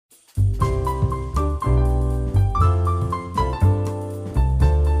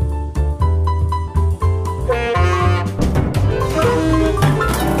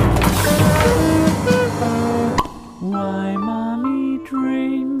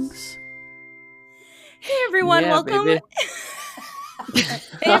drinks. Hey everyone, welcome. Baby.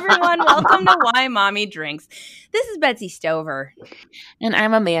 Hey everyone, welcome to Why Mommy Drinks. This is Betsy Stover. And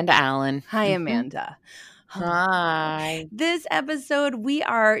I'm Amanda Allen. Hi, Amanda. Hi. This episode, we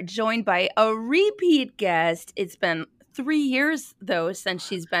are joined by a repeat guest. It's been 3 years, though, since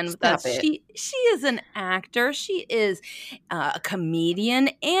she's been with us. She is an actor. She is a comedian,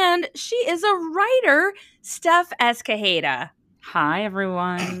 and she is a writer, Steph Escajeda. Hi,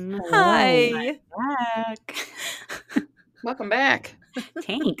 everyone. Hi. Back. Welcome back.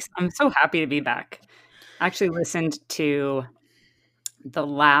 Thanks. I'm so happy to be back. I actually listened to the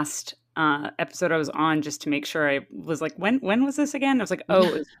last episode I was on just to make sure I was like, when was this again? I was like, oh,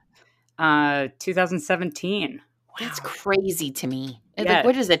 it was 2017. Wow. That's crazy to me. Yeah. Like,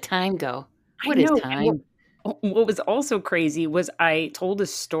 where does the time go? What I is know. time? What was also crazy was I told a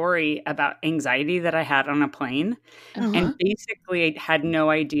story about anxiety that I had on a plane. And basically I had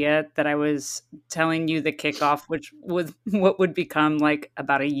no idea that I was telling you the kickoff, which was what would become like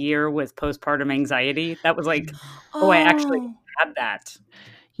about a year with postpartum anxiety. That was like, I actually had that.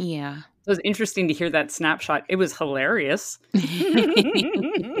 Yeah. It was interesting to hear that snapshot. It was hilarious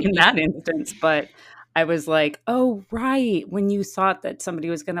in that instance, but I was like, oh, right, when you thought that somebody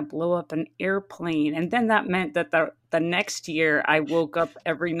was going to blow up an airplane. And then that meant that the next year I woke up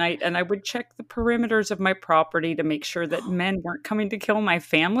every night and I would check the perimeters of my property to make sure that men weren't coming to kill my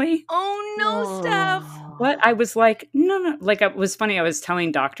family. Oh, no, Steph. But I was like, no. Like, it was funny. I was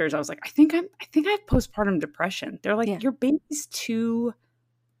telling doctors, I was like, I think I have postpartum depression. They're like, your baby's too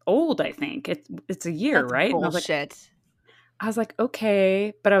old, I think. It's a year, That's right? bullshit. I was like,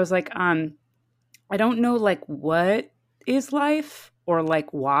 okay. But I was like, I don't know, like, what is life or,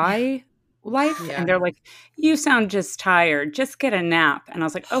 like, why life? Yeah. And they're like, you sound just tired. Just get a nap. And I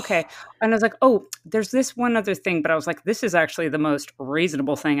was like, okay. And I was like, oh, there's this one other thing. But I was like, this is actually the most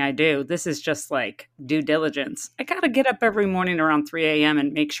reasonable thing I do. This is just, like, due diligence. I got to get up every morning around 3 a.m.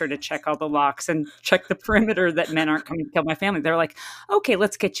 and make sure to check all the locks and check the perimeter that men aren't coming to kill my family. They're like, okay,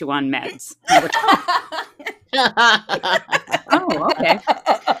 let's get you on meds. Oh, okay.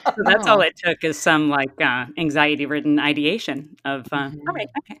 So that's all it took is some like anxiety-ridden ideation of, all right,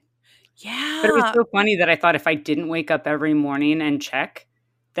 okay. Yeah. But it was so funny that I thought if I didn't wake up every morning and check,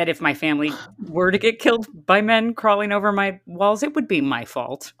 that if my family were to get killed by men crawling over my walls, it would be my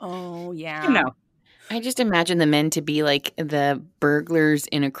fault. Oh, yeah. You know. I just imagine the men to be like the burglars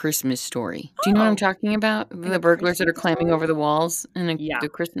in A Christmas Story. Do you know what I'm talking about? The burglars that are climbing over the walls in the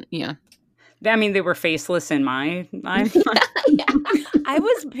Christmas. Yeah. I mean, they were faceless in my mind. I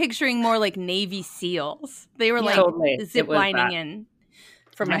was picturing more like Navy SEALs. They were like zip lining in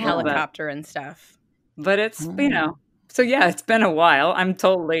from a helicopter and stuff. But it's, you know, so yeah, it's been a while. I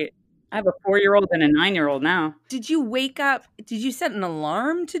have a 4-year-old and a 9-year-old now. Did you wake up? Did you set an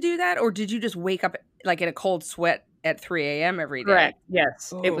alarm to do that? Or did you just wake up like in a cold sweat at 3 a.m. every day? Correct.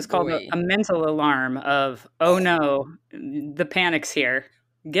 Yes. It was called a mental alarm of, oh no, the panic's here.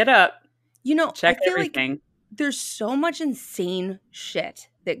 Get up. You know, check I feel everything. Like there's so much insane shit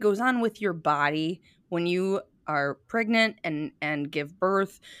that goes on with your body when you are pregnant and give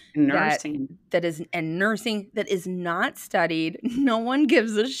birth. Nursing. Nursing that is not studied. No one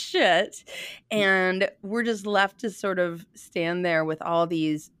gives a shit. And we're just left to sort of stand there with all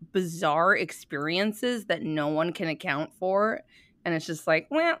these bizarre experiences that no one can account for. And it's just like,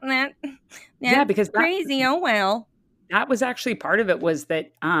 well, that's because crazy. Oh, well. That was actually part of it was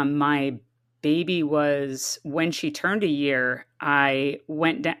that my baby was, when she turned a year, I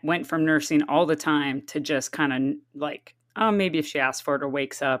went from nursing all the time to just kind of like, oh, maybe if she asks for it or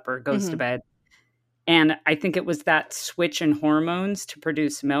wakes up or goes to bed. And I think it was that switch in hormones to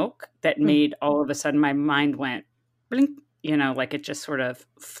produce milk that made all of a sudden my mind went blink, you know, like it just sort of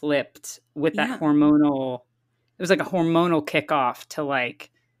flipped with that hormonal, it was like a hormonal kickoff to like,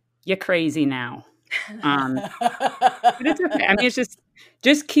 you're crazy now. But it's okay. I mean, it's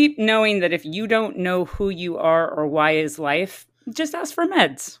just keep knowing that if you don't know who you are or why is life, just ask for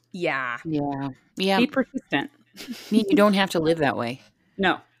meds. Yeah. Be persistent. You don't have to live that way.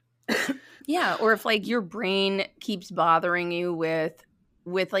 No. Yeah. Or if like your brain keeps bothering you with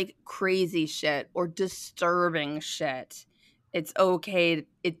like crazy shit or disturbing shit, it's okay.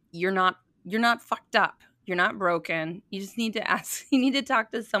 You're not fucked up. You're not broken. You just need to ask. You need to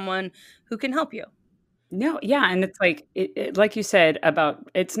talk to someone who can help you. No, yeah, and it's like like you said about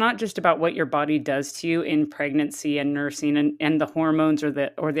it's not just about what your body does to you in pregnancy and nursing and the hormones or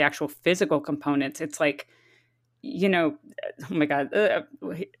the actual physical components. It's like, you know, oh my God,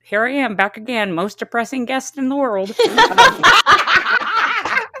 here I am back again, most depressing guest in the world.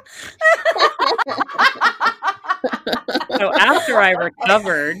 So after I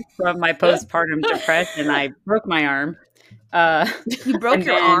recovered from my postpartum depression, I broke my arm. You broke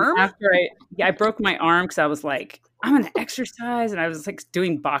your arm? After I broke my arm because I was like, I'm gonna exercise, and I was like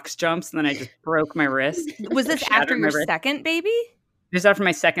doing box jumps, and then I just broke my wrist. Was this after your second baby? It was after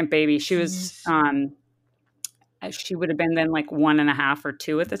my second baby. She was she would have been then like 1.5 or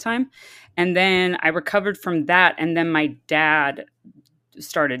 2 at the time. And then I recovered from that. And then my dad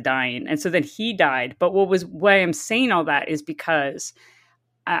started dying. And so then he died. But why I'm saying all that is because,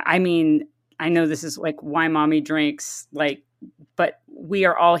 I mean, I know this is like why mommy drinks, like, but we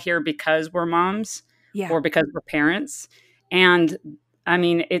are all here because we're moms or because we're parents. And I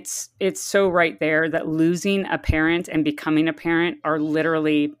mean, it's so right there that losing a parent and becoming a parent are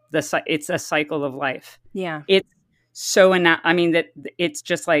literally it's a cycle of life. Yeah. It's so, I mean, that it's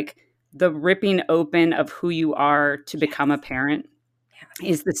just like the ripping open of who you are to become a parent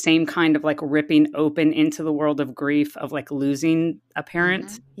is the same kind of like ripping open into the world of grief of like losing a parent.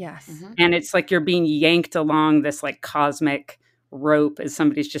 Mm-hmm. Yes. Mm-hmm. And it's like you're being yanked along this like cosmic rope as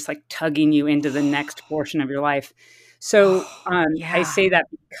somebody's just like tugging you into the next portion of your life. So I say that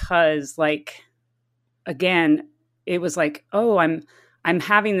because, like, again, it was like, oh, I'm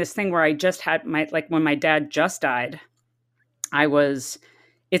having this thing where I just had when my dad just died,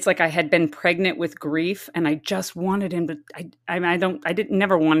 it's like I had been pregnant with grief and I just wanted him to,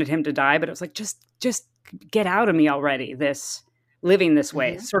 never wanted him to die, but it was like, just get out of me already, living this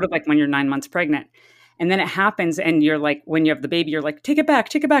way, sort of like when you're 9 months pregnant. And then it happens, and you're like, when you have the baby, you're like, take it back.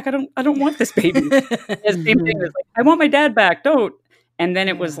 I don't want this baby. The same thing was like, I want my dad back. Don't. And then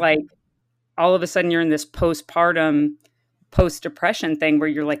it was like, all of a sudden, you're in this postpartum, post-depression thing where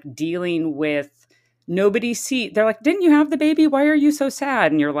you're like dealing with they're like, didn't you have the baby? Why are you so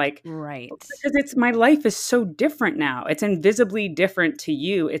sad? And you're like, right, because my life is so different now. It's invisibly different to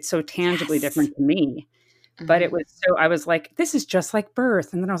you. It's so tangibly different to me. But I was like, this is just like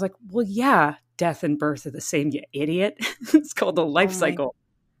birth. And then I was like, well, yeah, death and birth are the same, you idiot. It's called a life cycle.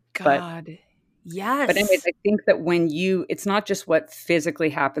 God. Yes. But anyways, I think that it's not just what physically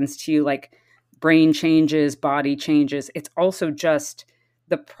happens to you, like brain changes, body changes. It's also just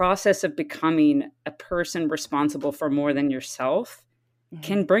the process of becoming a person responsible for more than yourself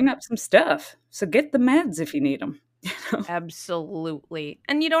can bring up some stuff. So get the meds if you need them. Absolutely.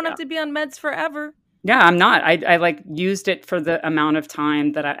 And you don't have to be on meds forever. Yeah, I'm not. I like used it for the amount of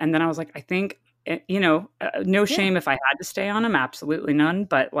time and then I was like, I think, no shame if I had to stay on them. Absolutely none.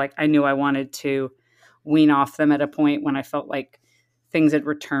 But like, I knew I wanted to wean off them at a point when I felt like things had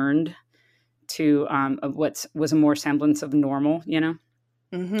returned to what was a more semblance of normal,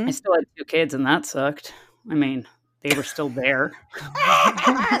 I still had 2 kids and that sucked. I mean, they were still there.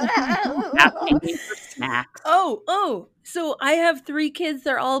 Asking me for snacks. Oh. So I have 3 kids.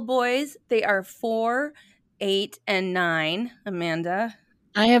 They're all boys. They are 4, 8, and 9. Amanda?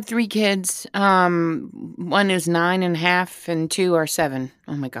 I have 3 kids. 1 is 9.5 and 2 are 7.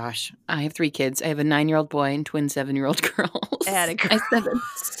 Oh my gosh. I have 3 kids. I have a 9-year-old boy and twin 7-year-old girls. I said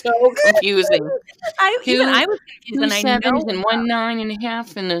it's so confusing. I was confused. 2 7s and 1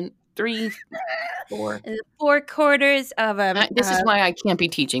 9.5 and a 3 4. 4 quarters of a. This is why I can't be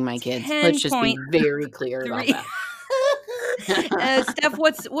teaching my kids. Let's just be very clear about that. Steph,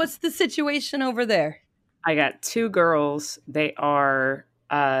 what's the situation over there? I got 2 girls. They are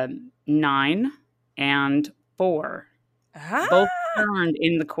 9 and 4. Both turned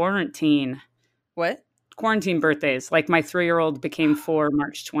in the quarantine. What? Quarantine birthdays. Like my 3-year-old became 4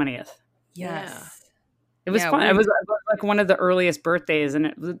 March 20th. Yes. It was fun. It was like one of the earliest birthdays,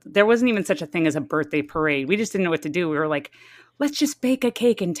 and there wasn't even such a thing as a birthday parade. We just didn't know what to do. We were like, let's just bake a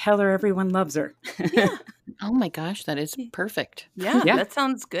cake and tell her everyone loves her. Yeah. Oh my gosh, that is perfect. Yeah, that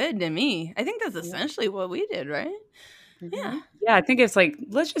sounds good to me. I think that's essentially what we did, right? Yeah. Yeah, I think it's like,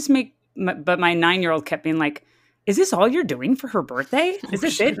 let's just but my 9-year-old kept being like, is this all you're doing for her birthday? Is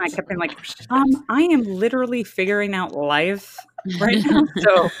this it? And I kept being like, I am literally figuring out life right now.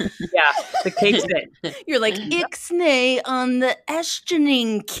 So, yeah, the cake's it. You're like, ixnay on the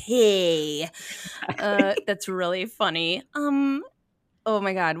estrogen K. That's really funny. Oh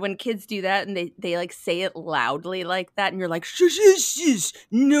my God, when kids do that and they like say it loudly like that and you're like, shush,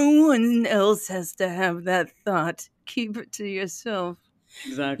 no one else has to have that thought. Keep it to yourself.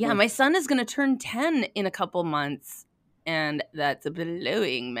 Exactly. Yeah, my son is going to turn 10 in a couple months, and that's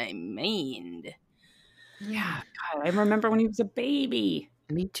blowing my mind. Yeah, God, I remember when he was a baby.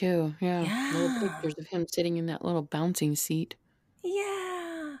 Me too. Yeah. Little pictures of him sitting in that little bouncing seat.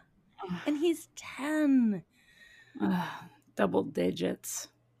 Yeah. And he's 10. Double digits.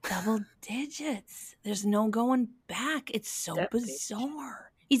 Double digits. There's no going back. It's so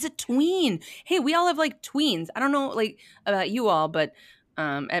bizarre. He's a tween. Hey, we all have like tweens. I don't know like about you all, but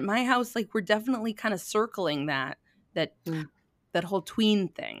at my house, like we're definitely kind of circling that whole tween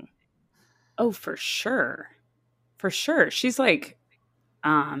thing. Oh, for sure. For sure. She's like,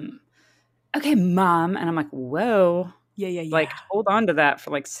 okay, Mom. And I'm like, whoa. Yeah. Like, hold on to that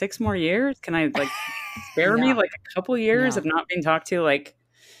for like 6 more years. Can I like spare me like a couple years of not being talked to? Like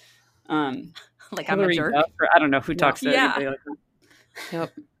Hillary Duff, or I don't know who talks to anybody like that.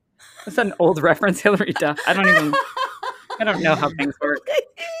 Yep. That's an old reference, Hillary Duff. I don't know how things work.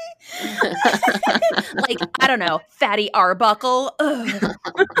 Like, I don't know, Fatty Arbuckle.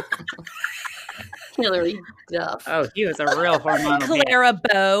 Hillary Duff. Oh, he was a real hormonal Clara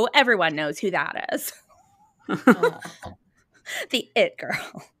Bow. Everyone knows who that is. The It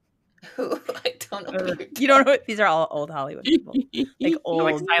Girl. I don't know. You don't know. These are all old Hollywood people, like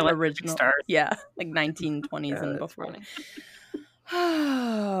old original stars. Yeah, like 1920s and before. Funny.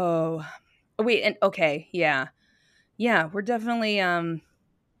 Oh, wait, and okay, yeah, we're definitely. What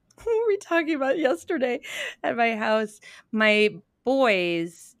were we talking about yesterday at my house? My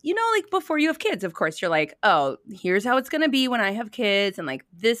boys, like before you have kids, of course, you're like, oh, here's how it's going to be when I have kids. And like,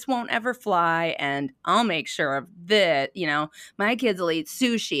 this won't ever fly. And I'll make sure of that, my kids will eat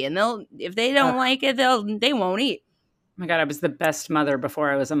sushi and if they don't like it, they won't eat. Oh my God. I was the best mother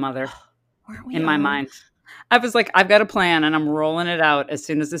before I was a mother in my mind. I was like, I've got a plan and I'm rolling it out as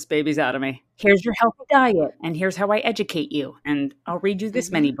soon as this baby's out of me. Here's your healthy diet and here's how I educate you. And I'll read you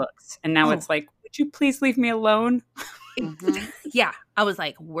this many books. And now it's like, would you please leave me alone? Yeah, I was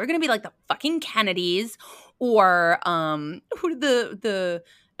like, we're gonna be like the fucking Kennedys or who the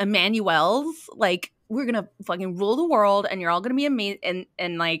Emmanuels. Like, we're gonna fucking rule the world, and you're all gonna be amazing.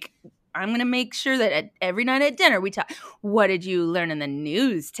 And like, I'm gonna make sure that every night at dinner we talk. What did you learn in the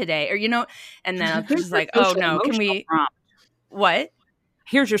news today? Or and then I was just like, oh no, can we? Prompt. What?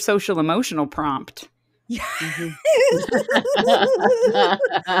 Here's your social emotional prompt. Yeah.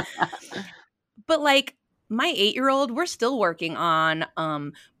 But like. My 8-year-old, we're still working on,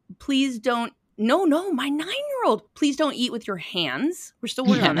 please don't, no, my 9-year-old, please don't eat with your hands. We're still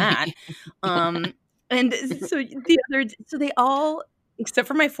working on that. And so they all, except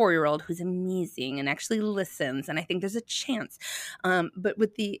for my 4-year-old, who's amazing and actually listens, and I think there's a chance. But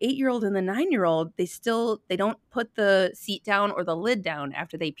with the 8-year-old and the 9-year-old, they don't put the seat down or the lid down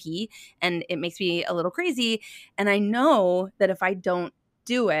after they pee, and it makes me a little crazy. And I know that if I don't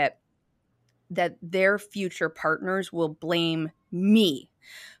do it, that their future partners will blame me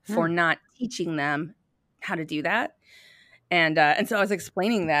for not teaching them how to do that. And so I was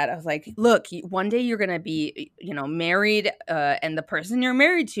explaining that. I was like, look, one day you're going to be, married, and the person you're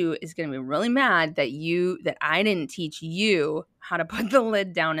married to is going to be really mad that I didn't teach you how to put the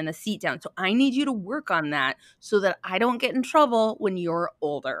lid down and the seat down. So I need you to work on that so that I don't get in trouble when you're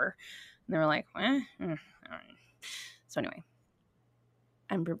older. And they were like, all right. So anyway,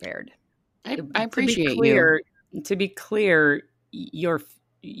 I'm prepared. I appreciate you. To be clear, your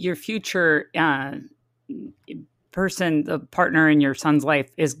future person, the partner in your son's life,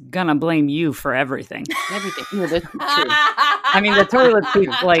 is gonna blame you for everything. Everything. No, that's true. I mean, the toilet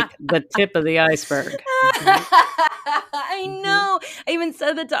seat's like the tip of the iceberg. I know. I even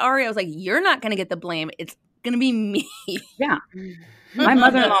said that to Ari. I was like, "You're not gonna get the blame. It's gonna be me." Yeah. My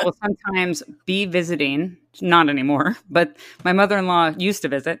mother-in-law will sometimes be visiting, not anymore, but my mother-in-law used to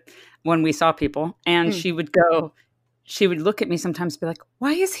visit when we saw people, and she would look at me sometimes and be like,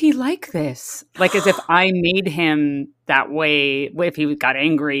 why is he like this? Like as if I made him that way, if he got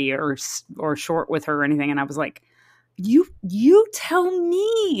angry or short with her or anything. And I was like, you tell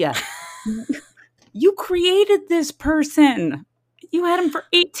me. You created this person. You had him for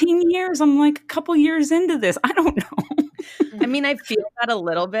 18 years. I'm like a couple years into this. I don't know. I mean, I feel that a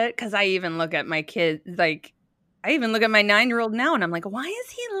little bit because I even look at my kids, like, I even look at my 9-year-old now and I'm like, why is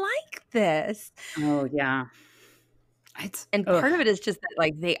he like this? Oh, yeah. Part of it is just that,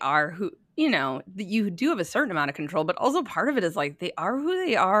 like, they are who, you do have a certain amount of control, but also part of it is, like, they are who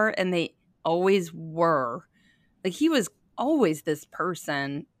they are and they always were. Like, he was always this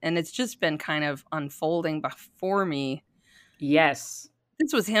person and it's just been kind of unfolding before me. Yes.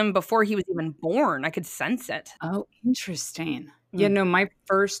 This was him before he was even born. I could sense it. Oh, interesting. My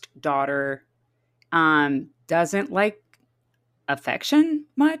first daughter doesn't like affection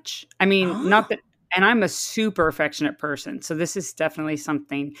much. I mean, not that, and I'm a super affectionate person. So this is definitely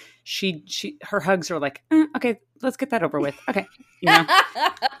something her hugs are like, okay, let's get that over with. Okay.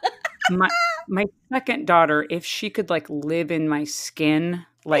 My second daughter, if she could like live in my skin,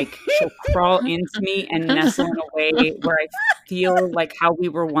 like she'll crawl into me and nestle in a way where I feel like how we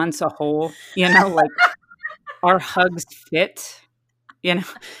were once a whole, like our hugs fit. you know.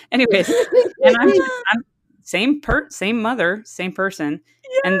 Anyways, and I'm same mother, same person.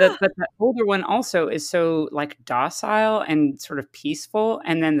 Yeah. But the older one also is so like docile and sort of peaceful.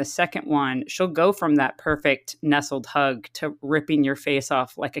 And then the second one, she'll go from that perfect nestled hug to ripping your face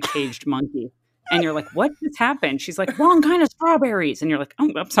off like a caged monkey. And you're like, what just happened? She's like, wrong kind of strawberries. And you're like, oh,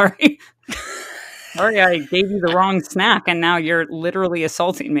 I'm sorry. Sorry, I gave you the wrong snack, and now you're literally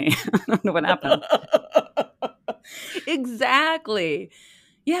assaulting me. I don't know what happened. Exactly.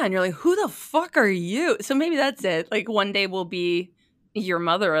 Yeah, and you're like, who the fuck are you? So maybe that's it. Like one day we'll be your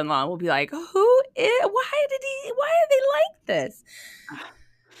mother-in-law. We'll be like, why are they like this?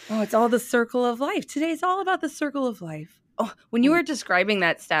 Oh, it's all the circle of life. Today's all about the circle of life. Oh, when you were describing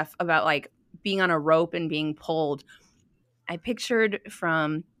that stuff about like being on a rope and being pulled, I pictured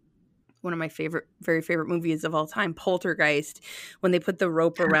from one of my very favorite movies of all time, Poltergeist, when they put the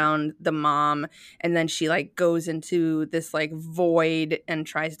rope around the mom and then she like goes into this like void and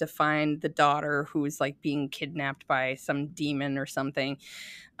tries to find the daughter who's like being kidnapped by some demon or something.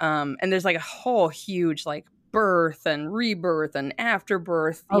 And there's like a whole huge like birth and rebirth and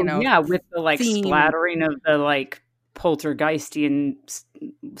afterbirth, you know. Yeah, with the like splattering of the like poltergeistian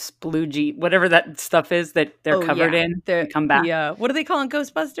sploogey, whatever that stuff is that they're covered in. They come back. Yeah. What do they call it?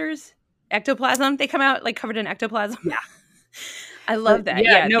 Ghostbusters? Ectoplasm. They come out like covered in ectoplasm. Yeah. I love that.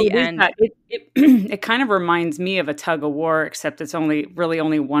 Yeah, no, it kind of reminds me of a tug of war, except it's only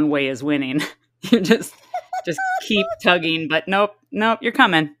one way is winning. You just keep tugging, but nope, you're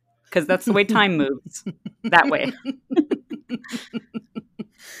coming, because that's the way time moves. That way.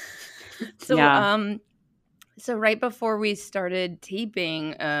 So so right before we started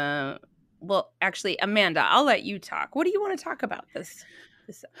taping, well, actually, Amanda, I'll let you talk. What do you want to talk about this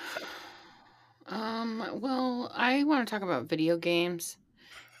episode? Well, I want to talk about video games.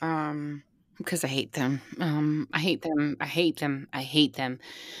 Because I hate them. I hate them.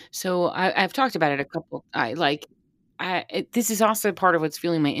 So I've talked about it a couple. This is also part of what's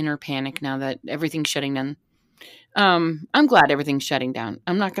fueling my inner panic now that everything's shutting down. I'm glad everything's shutting down.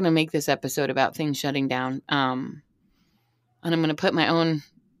 I'm not going to make this episode about things shutting down. And I'm going to put my own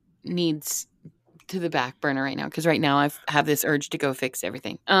needs to the back burner right now, because right now I have this urge to go fix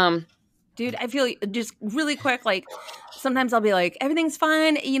everything. Dude, I feel just really quick, like sometimes I'll be like, everything's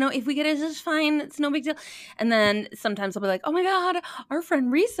fine. You know, if we get it, it's just fine. It's no big deal. And then sometimes I'll be like, oh my God, our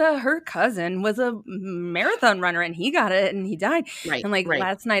friend Risa, her cousin was a marathon runner and he got it and he died. Right, and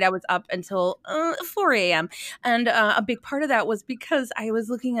last night I was up until 4 a.m. And a big part of that was because I was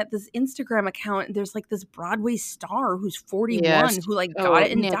looking at this Instagram account. And there's like this Broadway star who's 41 who like got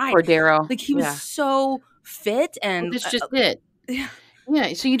it and died. Cordero. Like he was so fit and that's just it.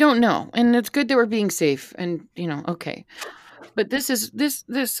 Yeah, so you don't know, and it's good that we're being safe, and okay. But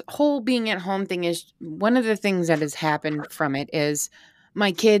this whole being at home thing is one of the things that has happened from it is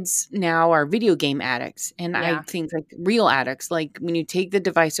my kids now are video game addicts, and I think like real addicts. Like when you take the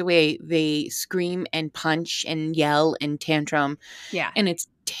device away, they scream and punch and yell and tantrum. Yeah, and it's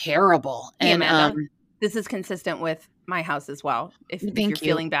terrible. Hey, and Amanda, this is consistent with my house as well. If you're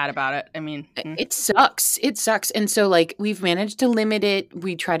feeling bad about it, I mean, it sucks. And so like we've managed to limit it.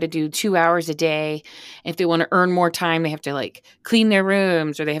 We try to do 2 hours a day. If they want to earn more time, they have to like clean their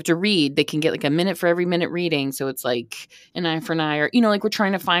rooms or they have to read. They can get like a minute for every minute reading. So it's like an eye for an eye, or like we're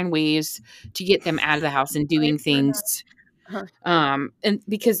trying to find ways to get them out of the house and doing things. And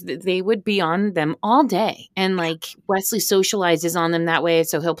because they would be on them all day, and like Wesley socializes on them that way,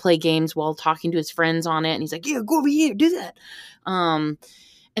 so he'll play games while talking to his friends on it, and he's like, yeah, go over here, do that. And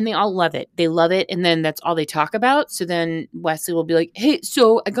they all love it. They love it, and then that's all they talk about. So then Wesley will be like, hey,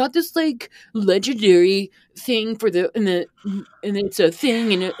 so I got this like legendary thing and it's a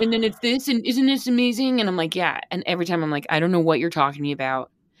thing, and then it's this, and isn't this amazing? And I'm like, yeah. And every time I'm like, I don't know what you're talking to me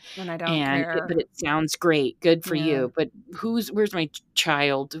about. And I don't care. But it sounds great. Good for you. But where's my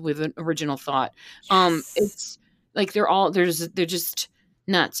child with an original thought? Yes. It's like they're just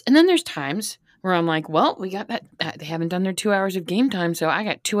nuts. And then there's times where I'm like, well, we got that. They haven't done their 2 hours of game time, so I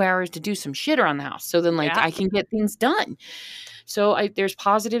got 2 hours to do some shit around the house. So then I can get things done. So there's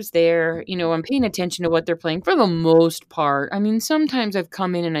positives there. I'm paying attention to what they're playing for the most part. I mean, sometimes I've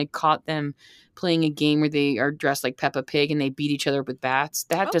come in and I caught them playing a game where they are dressed like Peppa Pig and they beat each other with bats.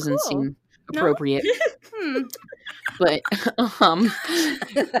 That doesn't seem appropriate. No? But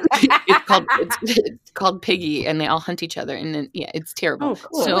it's called Piggy, and they all hunt each other, and then it's terrible. Oh,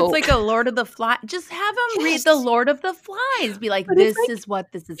 cool. So it's like a Lord of the Flies. Just have them read the Lord of the Flies. Be like, this is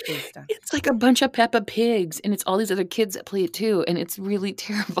what this is based on. It's like a bunch of Peppa Pigs, and it's all these other kids that play it too, and it's really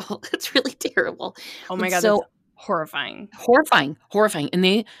terrible. It's really terrible. Oh my God. So Horrifying. Horrifying.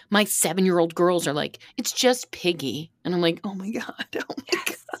 And my 7-year-old girls are like, it's just Piggy. And I'm like, oh my God.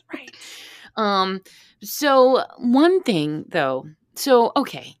 Yes, right. So one thing though,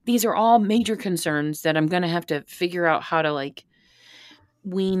 okay, these are all major concerns that I'm going to have to figure out how to like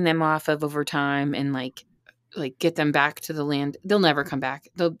wean them off of over time and like get them back to the land. They'll never come back.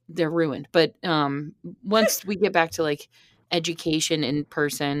 They're ruined. But once we get back to like education in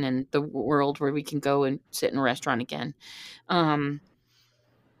person and the world where we can go and sit in a restaurant again,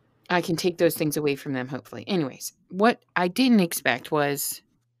 I can take those things away from them, hopefully. Anyways, what I didn't expect was,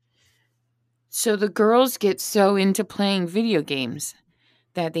 so the girls get so into playing video games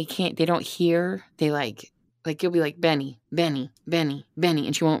that they don't hear. They like you'll be like, Benny, Benny, Benny, Benny,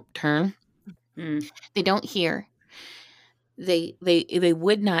 and she won't turn. They don't hear. They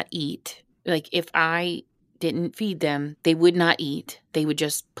would not eat. Like if I didn't feed them, they would not eat. They would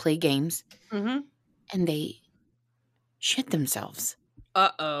just play games. Mm-hmm. And they shit themselves.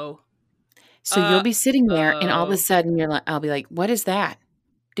 Uh-oh. So you'll be sitting there and all of a sudden I'll be like, what is that?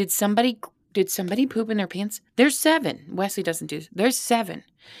 Did somebody poop in their pants? There's 7. Wesley doesn't do this. There's 7.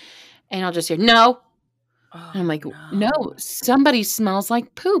 And I'll just hear, no. And I'm like, no, somebody smells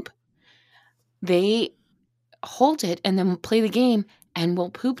like poop. They hold it and then play the game and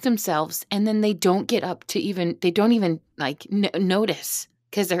will poop themselves. And then they don't get up to they don't even like notice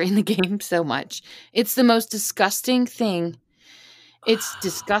because they're in the game so much. It's the most disgusting thing. It's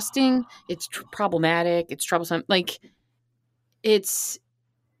disgusting. It's problematic. It's troublesome. Like they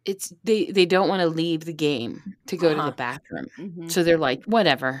don't want to leave the game to go to the bathroom. Mm-hmm. So they're like,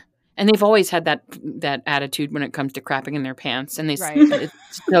 whatever. And they've always had that attitude when it comes to crapping in their pants. And it's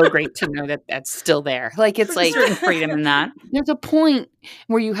so great to know that that's still there. Like, it's like certain freedom in that. There's a point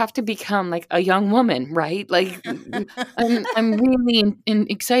where you have to become like a young woman, right? Like, I'm really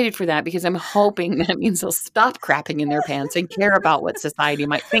excited for that because I'm hoping that means they'll stop crapping in their pants and care about what society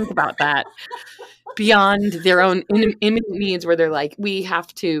might think about that beyond their own immediate needs, where they're like, we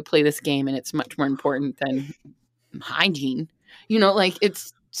have to play this game and it's much more important than hygiene. You know, like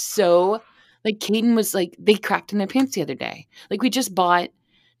it's so like Caden was like, they crapped in their pants the other day. Like we just bought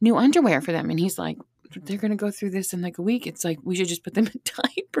new underwear for them and he's like, they're going to go through this in like a week. It's like, we should just put them in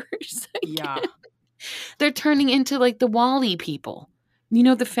diapers. Yeah. They're turning into like the Wall-E people. You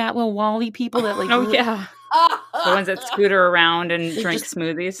know, the fat little Wall-E people that like. Oh, yeah. The ones that scooter around and drink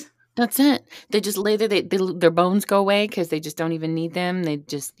smoothies. That's it. They just lay there. Their bones go away because they just don't even need them. They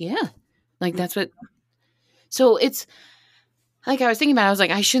just, like that's what. So it's like I was thinking about it, I was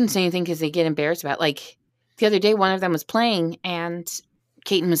like, I shouldn't say anything because they get embarrassed about it. Like the other day, one of them was playing and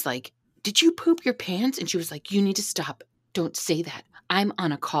Kaiten was like, did you poop your pants? And she was like, you need to stop. Don't say that. I'm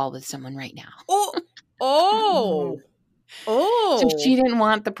on a call with someone right now. Oh. So she didn't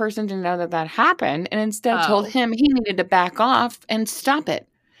want the person to know that happened and instead told him he needed to back off and stop it.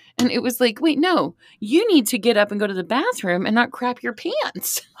 And it was like, wait, no, you need to get up and go to the bathroom and not crap your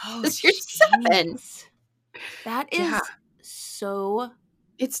pants. Because you're 7. That is so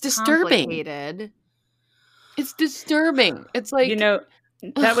it's disturbing. Complicated. It's disturbing. It's like, you know,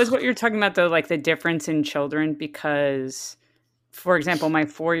 that was what you're talking about, though, like the difference in children, because, for example, my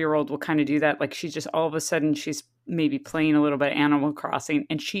 4-year-old will kind of do that. Like she's just all of a sudden she's maybe playing a little bit of Animal Crossing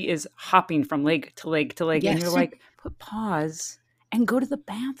and she is hopping from leg to leg to leg. Yes. And you're like, put pause and go to the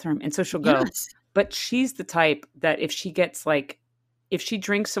bathroom. And so she'll go. Yes. But she's the type that if she gets like, if she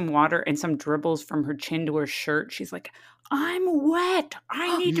drinks some water and some dribbles from her chin to her shirt, she's like, I'm wet.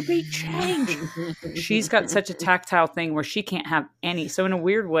 I need to be changed. She's got such a tactile thing where she can't have any. So in a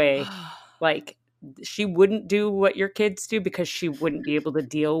weird way, like she wouldn't do what your kids do because she wouldn't be able to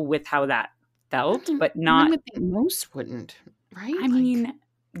deal with how that felt, but not. I would think most wouldn't, right? I mean,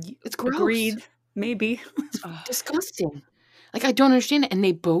 it's gross. Agreed. Maybe. It's disgusting. Like, I don't understand it. And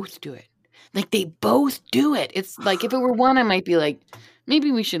they both do it. Like, they both do it. It's like, if it were one, I might be like,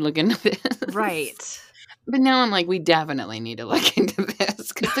 maybe we should look into this. Right. But now I'm like, we definitely need to look into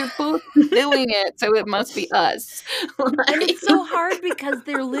this because they're both doing it. So it must be us. And it's so hard because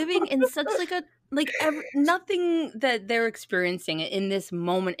they're living in such nothing that they're experiencing in this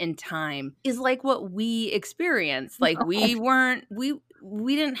moment in time is like what we experienced. Like we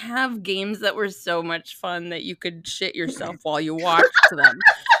didn't have games that were so much fun that you could shit yourself while you watched them.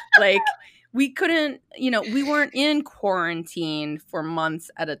 Like we couldn't, we weren't in quarantine for months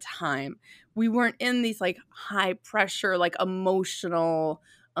at a time. We weren't in these like high pressure, like emotional,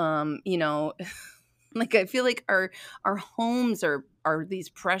 like I feel like our homes are these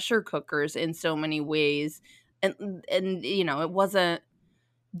pressure cookers in so many ways. And it wasn't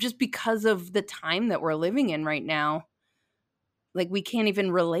just because of the time that we're living in right now. Like we can't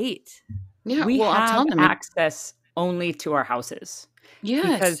even relate. Yeah. We Well, I'll have tell them. access only to our houses. Because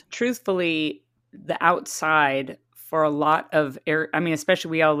Yes. truthfully, the outside for a lot of I mean,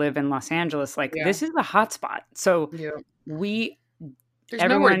 especially we all live in Los Angeles, like Yeah. this is a hot spot. So Yeah. we, There's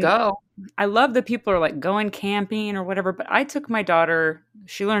nowhere to everyone, go. I love that people are like going camping or whatever, but I took my daughter,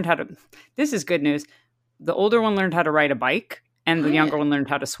 she learned how to, this is good news. The older one learned how to ride a bike and the younger one learned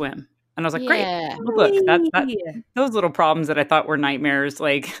how to swim. And I was like, great. Yeah. Look, that Yay. those little problems that I thought were nightmares,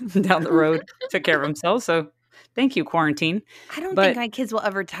 like down the road, took care of themselves. So thank you, quarantine. I don't But think my kids will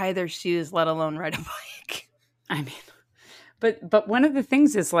ever tie their shoes, let alone ride a bike. I mean, but one of the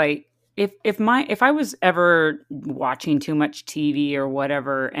things is like if I was ever watching too much TV or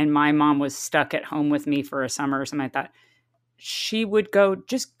whatever, and my mom was stuck at home with me for a summer or something like that, she would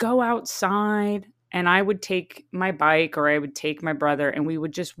just go outside, and I would take my bike or I would take my brother, and we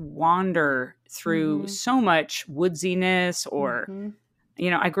would just wander through so much woodsiness or.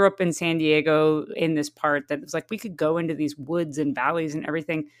 I grew up in San Diego in this part that was like we could go into these woods and valleys and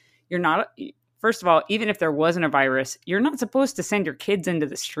everything. You're not, first of all, even if there wasn't a virus, you're not supposed to send your kids into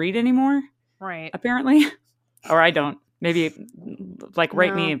the street anymore, Right. apparently. Or I don't. Maybe like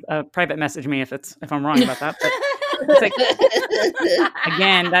write No. me a private message me if I'm wrong about that. But it's like,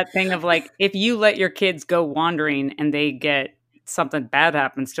 again, that thing of like, if you let your kids go wandering and they get something bad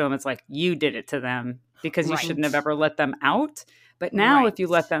happens to them, it's like you did it to them because you Right. shouldn't have ever let them out. But now if you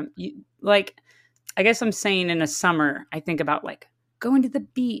let them, like, I guess I'm saying in a summer, I think about like going to the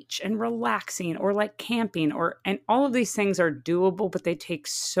beach and relaxing or like camping and all of these things are doable, but they take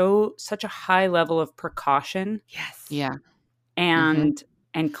such a high level of precaution. Yes. Yeah. And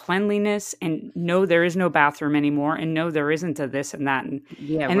cleanliness, and no, there is no bathroom anymore, and no, there isn't a this and that, and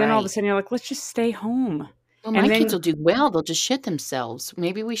then all of a sudden you're like, let's just stay home. Well, my kids will do well. They'll just shit themselves.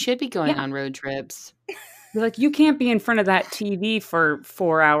 Maybe we should be going on road trips. You're like, you can't be in front of that TV for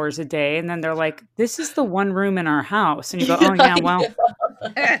 4 hours a day, and then they're like, this is the one room in our house, and you go, oh yeah, well,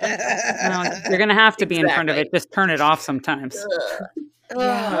 you're gonna have to be in front of it. Just turn it off sometimes.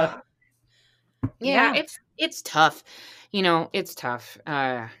 Yeah, it's tough. It's tough.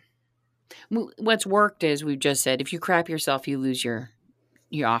 What's worked is we've just said if you crap yourself, you lose you're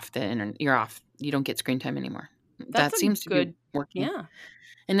off the internet. You're off. You don't get screen time anymore. That seems to be working. Yeah.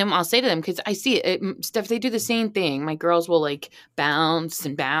 And then I'll say to them, because I see it, Steph, they do the same thing. My girls will like bounce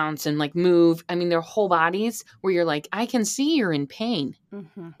and like move. I mean, their whole bodies where you're like, I can see you're in pain.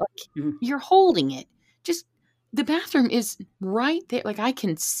 Like you're holding it. Just the bathroom is right there. Like I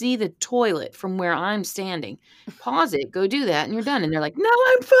can see the toilet from where I'm standing. Pause it, go do that, and you're done. And they're like, no,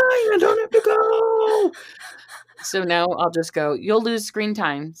 I'm fine. I don't have to go. So now I'll just go, you'll lose screen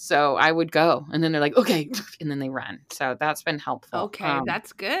time. So I would go. And then they're like, okay. And then they run. So that's been helpful. Okay.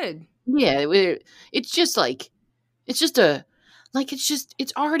 That's good. Yeah. It's just like, it's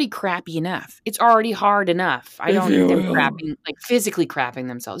already crappy enough. It's already hard enough. I don't need them crapping, like physically crapping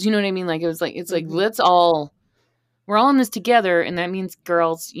themselves. You know what I mean? Like it's like, we're all in this together. And that means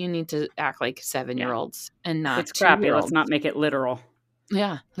girls, you need to act like 7-year-olds and not it's crappy. 2-year-olds. Let's not make it literal.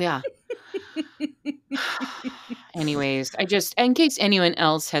 Yeah. Yeah. Anyways, in case anyone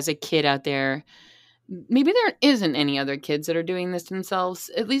else has a kid out there, maybe there isn't any other kids that are doing this themselves.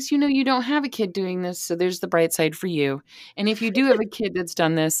 At least you don't have a kid doing this, so there's the bright side for you. And if you do have a kid that's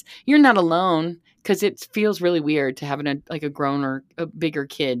done this, you're not alone, because it feels really weird to have a grown or a bigger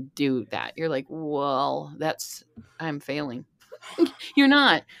kid do that. You're like, well, I'm failing. You're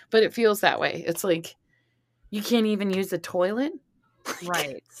not, but it feels that way. It's like you can't even use the toilet.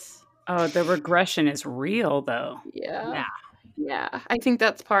 Right. Oh, the regression is real, though. Yeah. I think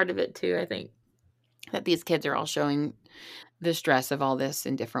that's part of it too. I think that these kids are all showing the stress of all this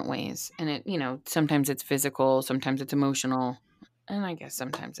in different ways, and it, sometimes it's physical, sometimes it's emotional, and I guess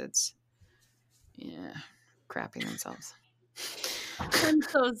sometimes it's, crapping themselves. I'm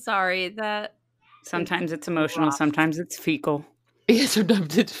so sorry that. Sometimes it's emotional, sometimes it's fecal. Yeah,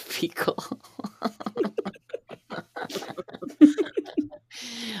 sometimes it's fecal.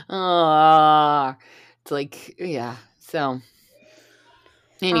 It's like, yeah. So,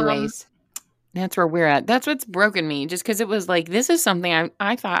 anyways, that's where we're at. That's what's broken me, just because it was like, this is something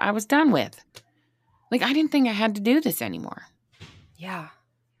I thought I was done with. Like, I didn't think I had to do this anymore. Yeah.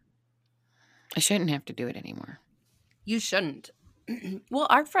 I shouldn't have to do it anymore. You shouldn't. Well,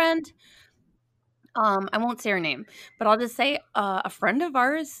 our friend, I won't say her name, but I'll just say a friend of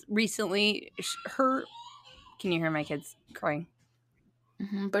ours recently, can you hear my kids crying?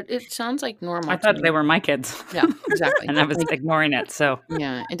 Mm-hmm, but it sounds like normal. I thought they were my kids. Yeah, exactly. And I was ignoring it. So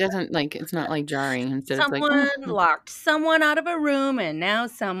yeah, it doesn't it's not like jarring. Instead, someone locked someone out of a room, and now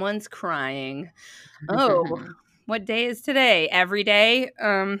someone's crying. Oh, what day is today? Every day.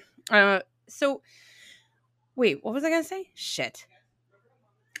 So, wait, what was I going to say? Shit.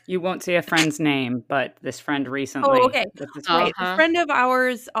 You won't say a friend's name, but this friend recently. Oh, okay. with this Right. Uh-huh. A friend of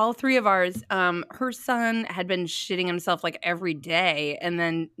ours, all three of ours, her son had been shitting himself like every day. And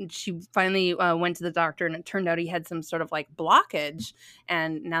then she finally went to the doctor, and it turned out he had some sort of like blockage.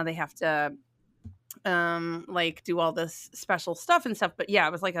 And now they have to like do all this special stuff and stuff. But yeah,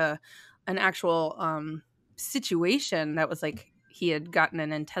 it was like an actual situation that was like he had gotten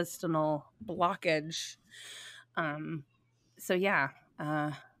an intestinal blockage. So yeah.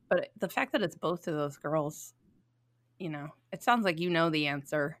 But the fact that it's both of those girls, you know, it sounds like you know the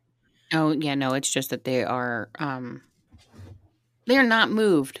answer. Oh, yeah, no, it's just that they're not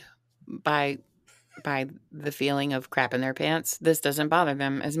moved by the feeling of crap in their pants. This doesn't bother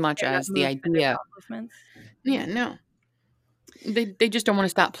them as much They're not as the moved by the idea. accomplishments. Yeah, no. They just don't want to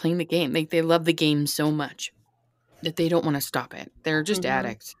stop playing the game. They love the game so much that they don't want to stop it. They're just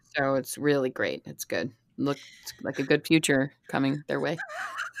addicts. So it's really great. It's good. Looks like a good future coming their way.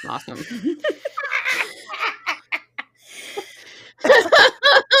 Awesome.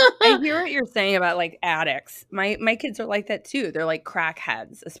 I hear what you're saying about like addicts. My kids are like that too. They're like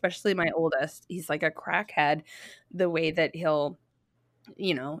crackheads, especially my oldest. He's like a crackhead the way that he'll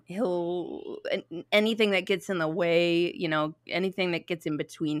anything that gets in the way, anything that gets in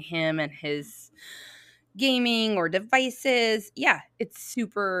between him and his gaming or devices. Yeah, it's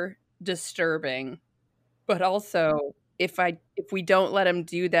super disturbing. But also if we don't let him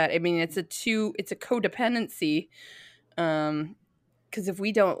do that, I mean it's a codependency. Because if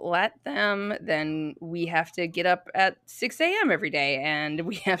we don't let them, then we have to get up at 6 a.m. every day, and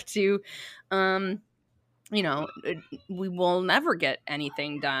we have to, we will never get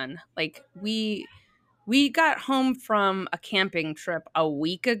anything done. Like we got home from a camping trip a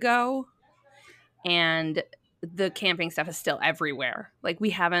week ago, and the camping stuff is still everywhere. Like we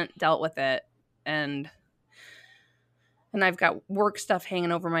haven't dealt with it, and I've got work stuff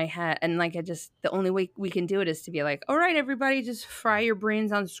hanging over my head. And like, the only way we can do it is to be like, all right, everybody just fry your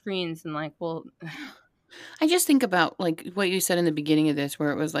brains on screens. And like, well, I just think about like what you said in the beginning of this,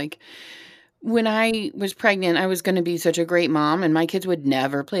 where it was like, when I was pregnant, I was going to be such a great mom, and my kids would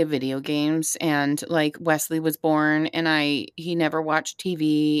never play video games. And like Wesley was born, and he never watched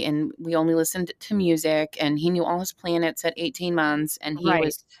TV, and we only listened to music, and he knew all his planets at 18 months, and he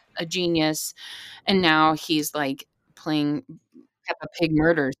was a genius. And now he's like playing Peppa Pig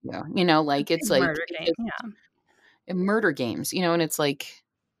Murders, like it's like murder game, murder games, and it's like,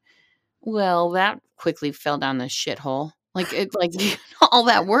 well, that quickly fell down the shithole. Like it's like all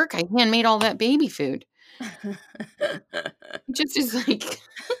that work, I handmade all that baby food. It just is like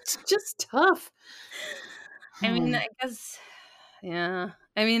it's just tough. I mean, I guess, yeah.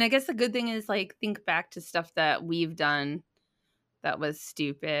 I mean, I guess the good thing is like think back to stuff that we've done that was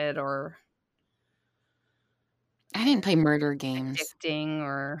stupid or I didn't play murder games. addicting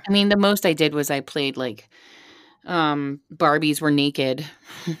or I mean, the most I did was I played like Barbies were naked.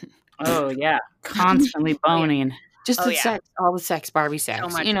 Oh yeah, constantly boning. Just sex, all the sex, Barbie sex. So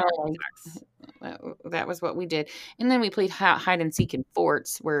much sex. That was what we did. And then we played hide and seek in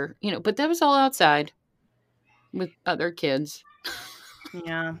forts where, but that was all outside with other kids.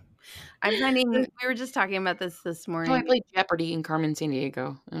 Yeah. I'm finding, we were just talking about this morning. Oh, I played Jeopardy in Carmen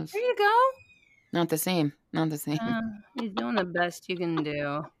Sandiego. There you go. Not the same. Not the same. You're doing the best you can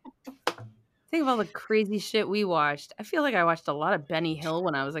do. Think of all the crazy shit we watched. I feel like I watched a lot of Benny Hill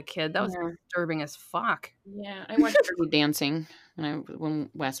when I was a kid. That was disturbing as fuck. Yeah, I watched Dirty Dancing when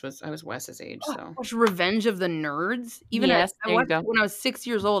I was Wes's age. So I watched Revenge of the Nerds. Even I watched when I was 6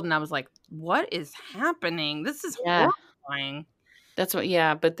 years old, and I was like, "What is happening? This is horrifying." That's what.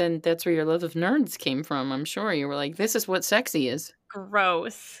 Yeah, but then that's where your love of nerds came from. I'm sure you were like, "This is what sexy is."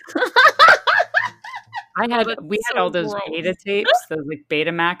 Gross. We had all those beta tapes, those like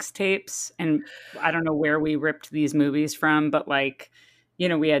Betamax tapes, and I don't know where we ripped these movies from, but like,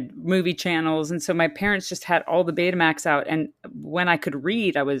 we had movie channels, and so my parents just had all the Betamax out. And when I could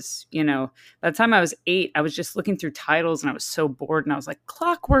read, I was, by the time I was 8, I was just looking through titles, and I was so bored, and I was like,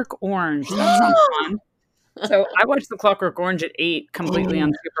 Clockwork Orange, that sounds fun. So I watched The Clockwork Orange at 8, completely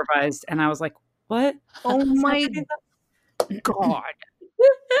unsupervised, and I was like, what? Oh my God.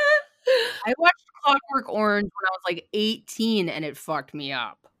 I watched Clockwork Orange when I was like 18, and it fucked me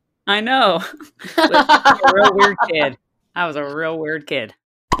up. I know. I was a real weird kid. I was a real weird kid.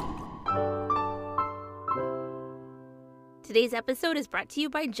 Today's episode is brought to you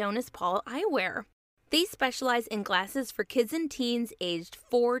by Jonas Paul Eyewear. They specialize in glasses for kids and teens aged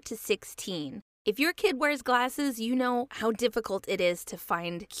 4 to 16. If your kid wears glasses, you know how difficult it is to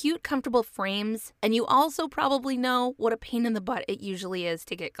find cute, comfortable frames, and you also probably know what a pain in the butt it usually is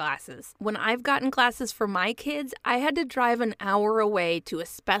to get glasses. When I've gotten glasses for my kids, I had to drive an hour away to a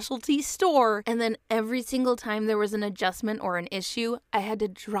specialty store, and then every single time there was an adjustment or an issue, I had to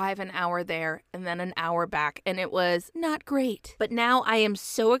drive an hour there and then an hour back, and it was not great. But now I am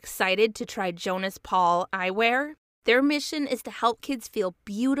so excited to try Jonas Paul Eyewear. Their mission is to help kids feel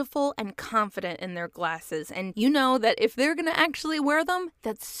beautiful and confident in their glasses, and you know that if they're going to actually wear them,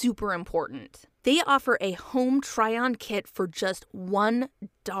 that's super important. They offer a home try-on kit for just $1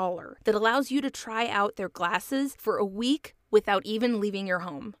 that allows you to try out their glasses for a week without even leaving your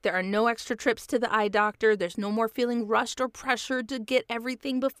home. There are no extra trips to the eye doctor. There's no more feeling rushed or pressured to get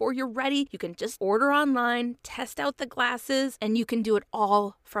everything before you're ready. You can just order online, test out the glasses, and you can do it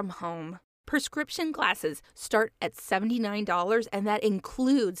all from home. Prescription glasses start at $79, and that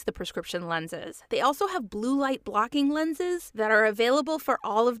includes the prescription lenses. They also have blue light blocking lenses that are available for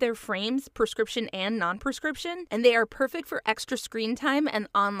all of their frames, prescription and non-prescription, and they are perfect for extra screen time and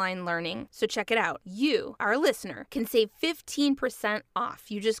online learning. So check it out. You, our listener, can save 15%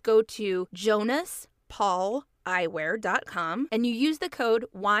 off. You just go to JonasPaulEyewear.com and you use the code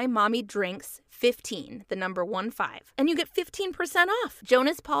WhyMommyDrinks15, the number 15, and you get 15% off.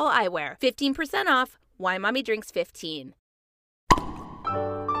 Jonas Paul Eyewear, 15% off. Why Mommy Drinks 15.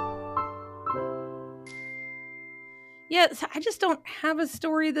 Yes, I just don't have a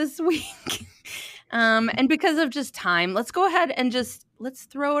story this week. And because of just time, let's go ahead and let's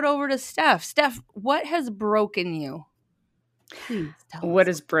throw it over to Steph. Steph, what has broken you? Please tell What us.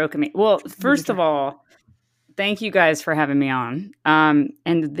 has broken me? Well, first of all, thank you guys for having me on. And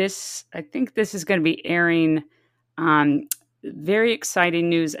I think this is going to be airing. Very exciting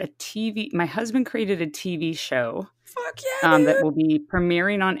news. My husband created a TV show. Fuck yeah, that will be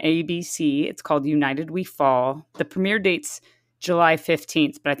premiering on ABC. It's called United We Fall. The premiere date's July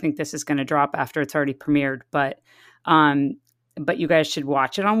 15th, but I think this is going to drop after it's already premiered. But you guys should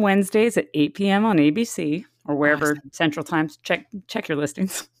watch it on Wednesdays at 8 p.m. on ABC or wherever Central Times. Check your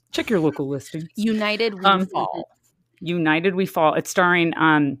listings. Check your local listings. United We Fall. United We Fall. It's starring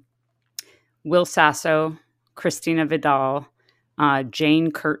Will Sasso, Christina Vidal,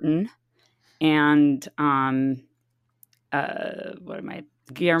 Jane Curtin, and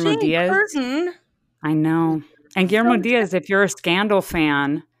Guillermo Diaz. Curtin. I know. And Guillermo Diaz, if you're a Scandal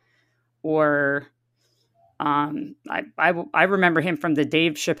fan, or I remember him from the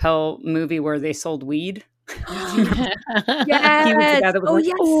Dave Chappelle movie where they sold weed. Yes.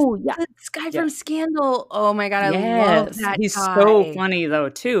 This guy from Scandal. Oh my God, I love that He's guy. so funny though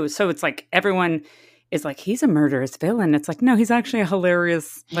too. So it's like everyone is like, he's a murderous villain. It's like, no, he's actually a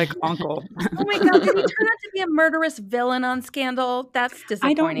hilarious uncle. Oh my God, did he turn out to be a murderous villain on Scandal? That's disappointing.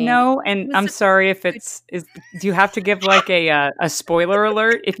 I don't know, and I'm sorry if do you have to give a spoiler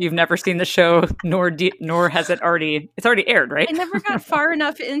alert if you've never seen the show, nor has it's already aired, right? I never got far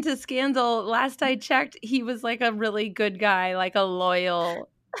enough into Scandal. Last I checked, he was like a really good guy, like a loyal.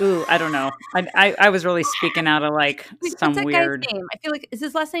 Ooh, I don't know. I was really speaking out of some what's that weird guy's name? I feel like, is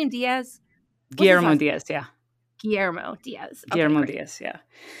his last name Diaz? Guillermo Diaz, yeah. Guillermo Diaz. Okay, Guillermo great. Diaz, yeah.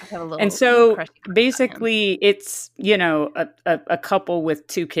 I have a little And so crush on him. basically it's, a couple with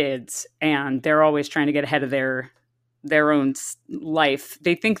two kids, and they're always trying to get ahead of their own life.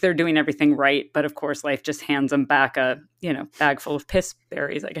 They think they're doing everything right, but of course life just hands them back a, bag full of piss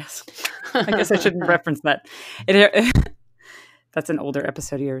berries, I guess. I guess I shouldn't reference that. That's an older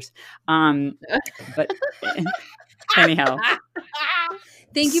episode of yours. But anyhow.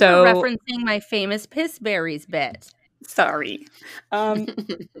 Thank you for referencing my famous piss berries bit. Sorry.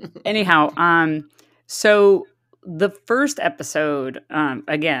 Anyhow, so the first episode,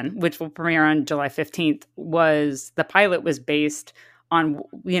 again, which will premiere on July 15th, the pilot was based on,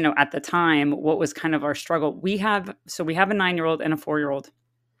 at the time, what was kind of our struggle. We have a 9-year-old and a 4-year-old,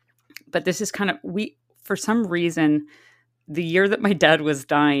 but this is for some reason, the year that my dad was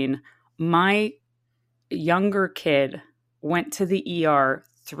dying, my younger kid went to the ER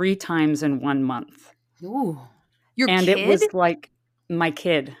 3 times in 1 month. Ooh. It was like my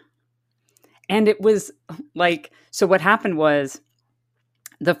kid. And it was so what happened was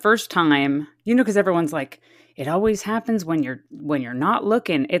the first time, because everyone's like, it always happens when you're not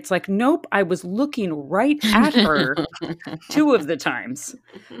looking. It's like, nope, I was looking right at her 2 of the times.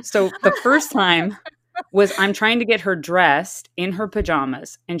 So the first time was I'm trying to get her dressed in her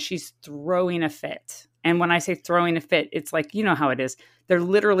pajamas and she's throwing a fit. And when I say throwing a fit, it's like, you know how it is. They're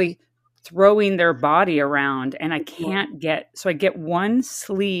literally throwing their body around, and I can't so I get one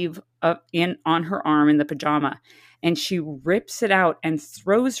sleeve on her arm in the pajama, and she rips it out and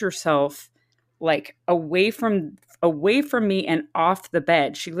throws herself like away from me and off the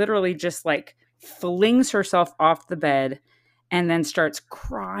bed. She literally just like flings herself off the bed and then starts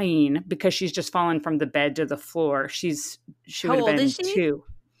crying because she's just fallen from the bed to the floor. She How would have old been is she? 2.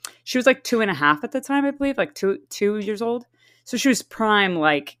 She was like 2.5 at the time, I believe, like 2 years old. So she was prime,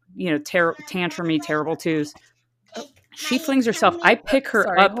 like, tantrumy, terrible twos. She flings herself. I pick her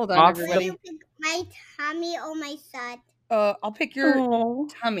Sorry, up hold on, off everybody. the. My tummy or my side. I'll pick your Oh.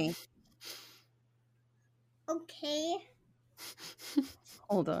 tummy. Okay.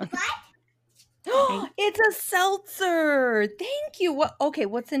 Hold on. What? It's a seltzer. Thank you. What? Okay,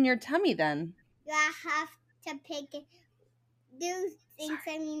 what's in your tummy then? You have to pick it. Do things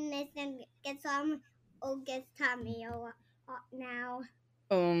I mean this and get some or get tummy or now.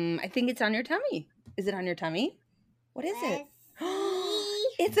 I think it's on your tummy. Is it on your tummy? What is it?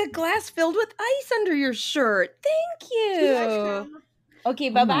 Let's It's a glass filled with ice under your shirt. Thank you. Okay,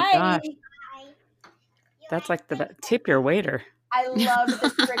 Oh my bye-bye. gosh. That's like tip your waiter. I love the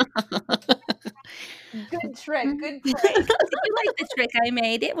trick. Good trick. Good prank. Did you like the trick I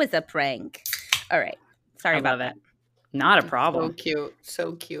made? It was a prank. All right. Sorry I about love it. Not a problem.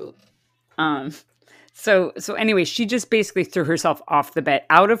 So cute. So anyway, she just basically threw herself off the bed,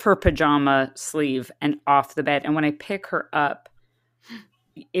 out of her pajama sleeve and off the bed. And when I pick her up,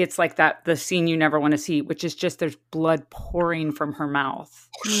 it's like the scene you never want to see, which is just there's blood pouring from her mouth.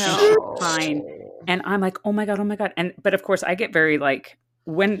 No. Fine. And I'm like, oh my God. But of course I get very like,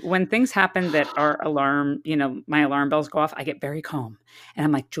 when things happen that are alarm, my alarm bells go off, I get very calm. And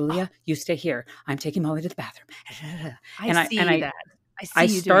I'm like, Julia, you stay here. I'm taking Molly to the bathroom. I see that. I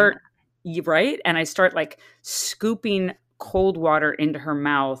start, right? And I start like scooping cold water into her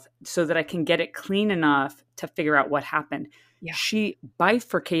mouth so that I can get it clean enough to figure out what happened. Yeah. She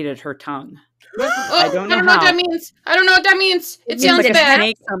bifurcated her tongue. I don't know know what how. that means. I don't know what that means. It It's sounds like a bad.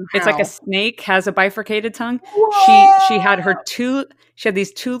 snake. It's like a snake has a bifurcated tongue. She had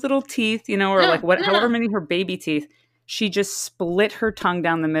these 2 little teeth, or like however many her baby teeth. She just split her tongue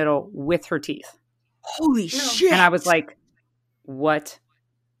down the middle with her teeth. Holy shit. And I was like, what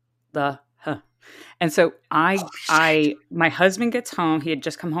the huh? And so my husband gets home. He had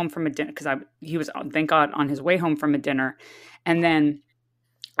just come home from a dinner because he was, thank God, on his way home from a dinner. And then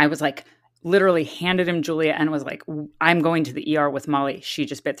I was like, literally handed him Julia and was like, I'm going to the ER with Molly. She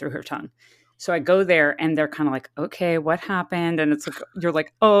just bit through her tongue. So I go there and they're kind of like, okay, what happened? And it's like, you're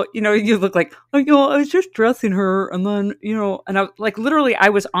like, oh, you look like, oh, I was just dressing her. And then, and I like, literally I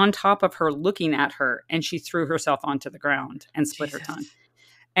was on top of her looking at her and she threw herself onto the ground and split her tongue.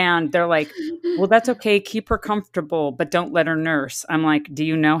 And they're like, well, that's okay. Keep her comfortable, but don't let her nurse. I'm like, do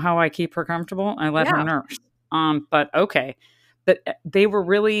you know how I keep her comfortable? I let her nurse. But okay. But they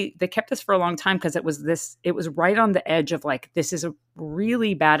kept us for a long time because it was right on the edge of like, this is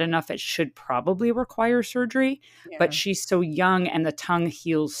really bad enough. It should probably require surgery, but she's so young and the tongue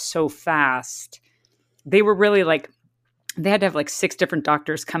heals so fast. They were really like, they had to have like 6 different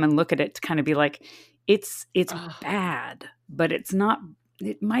doctors come and look at it to kind of be like, it's bad, but it's not,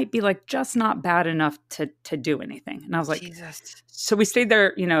 it might be like just not bad enough to do anything. And I was like, Jesus. So we stayed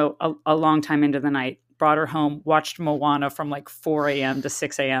there, a long time into the night. Brought her home, watched Moana from like 4 a.m. to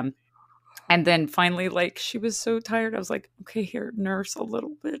 6 a.m. And then finally, like, she was so tired. I was like, okay, here, nurse a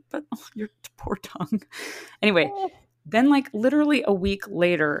little bit, but your poor tongue. Anyway, then like literally a week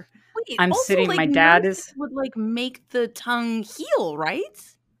later, I'm also, sitting, like, my dad nurses would like make the tongue heal,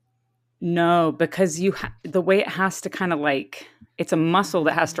 right? No, because the way it has to kind of like, it's a muscle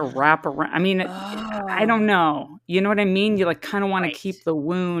that has to wrap around. I mean, I don't know. You know what I mean? You like kind of want to keep the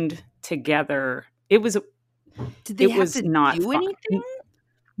wound together. It was. Did they have to not do fun. anything?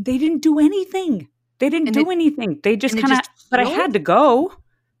 They didn't do anything. They didn't do anything. They just kind of. But I healed? had to go.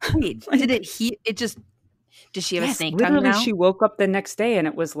 Wait, did it heal? It just. Does she have a snake tongue literally, now? she woke up the next day and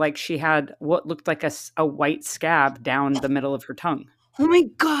it was like she had what looked like a white scab down the middle of her tongue. Oh my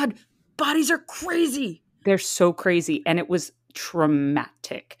God. Bodies are crazy. They're so crazy. And it was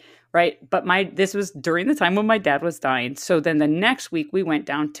traumatic, right? But this was during the time when my dad was dying. So then the next week we went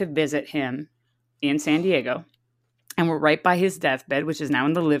down to visit him in San Diego. And we're right by his deathbed, which is now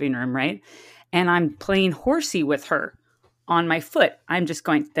in the living room, right? And I'm playing horsey with her on my foot. I'm just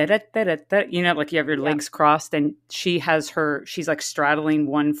going, like you have your legs crossed and she's like straddling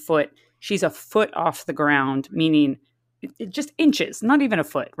one foot. She's a foot off the ground, meaning just inches, not even a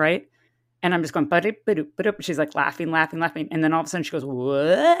foot, right? And I'm just going, she's like laughing. And then all of a sudden she goes,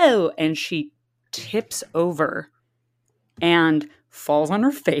 whoa. And she tips over and falls on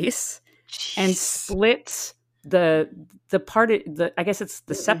her face and splits the part of I guess it's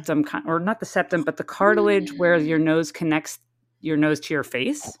the septum, or not the septum, but the cartilage where your nose connects your nose to your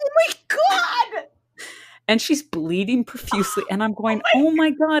face. Oh my God. and she's bleeding profusely. And I'm going, oh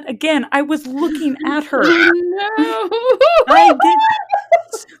my God, again, I was looking at her. No. I did.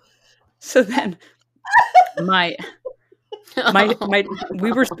 So then my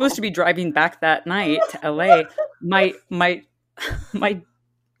we were supposed to be driving back that night to LA. My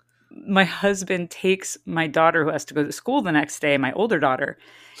husband takes my daughter, who has to go to school the next day, my older daughter.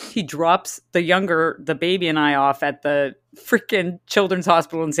 He drops the baby and I off at the freaking Children's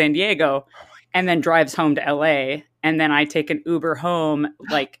Hospital in San Diego, and then drives home to LA. And then I take an Uber home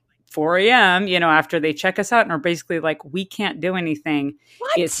like 4 a.m., after they check us out and are basically like, we can't do anything.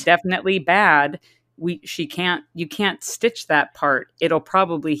 What? It's definitely bad. You can't stitch that part. It'll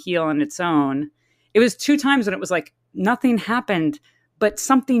probably heal on its own. It was 2 times when it was like nothing happened, but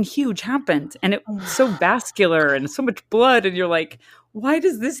something huge happened. And it was so vascular and so much blood. And you're like, why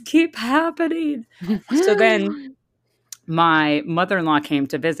does this keep happening? So then my mother-in-law came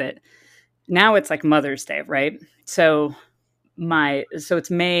to visit. Now it's like Mother's Day, right? So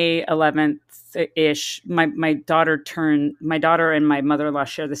it's May 11th ish. My daughter and my mother-in-law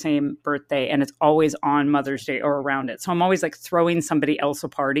share the same birthday, and it's always on Mother's Day or around it. So I'm always like throwing somebody else a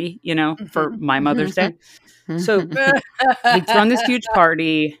party, for my Mother's Day. So we'd thrown this huge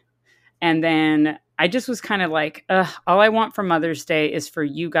party, and then I just was kind of like, all I want for Mother's Day is for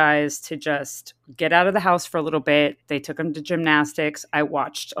you guys to just get out of the house for a little bit. They took them to gymnastics. I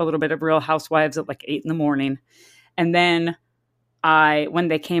watched a little bit of Real Housewives at like 8 a.m. And then when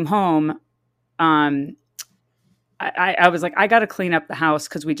they came home, I was like, I got to clean up the house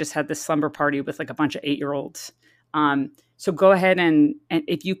because we just had this slumber party with like a bunch of 8-year-olds. So go ahead and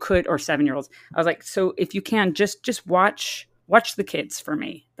if you could, or 7-year-olds, I was like, so if you can, just watch the kids for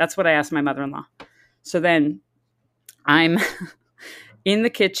me. That's what I asked my mother-in-law. So then I'm in the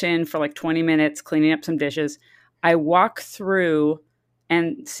kitchen for like 20 minutes, cleaning up some dishes. I walk through,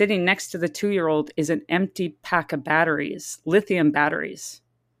 and sitting next to the 2-year-old is an empty pack of batteries, lithium batteries,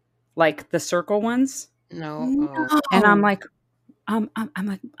 like the circle ones. No. And I'm like,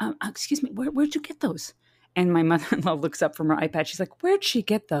 excuse me, where'd you get those? And my mother-in-law looks up from her iPad. She's like, where'd she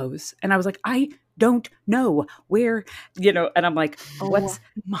get those? And I was like, I don't know where, and I'm like, what's,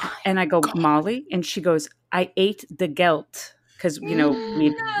 and I go, Molly, and she goes, I ate the gelt. Cause we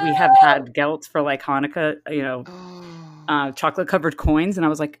have had gelt for like Hanukkah, chocolate covered coins. And I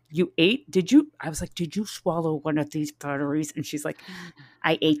was like, I was like, did you swallow one of these batteries? And she's like,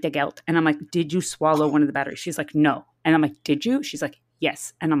 I ate the gelt. And I'm like, did you swallow one of the batteries? She's like, no. And I'm like, did you? She's like,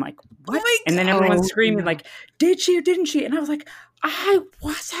 yes. And I'm like, what? And then everyone's screaming like, did she or didn't she? And I was like, I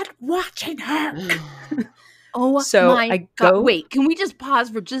wasn't watching her. Oh, so my God. Wait, can we just pause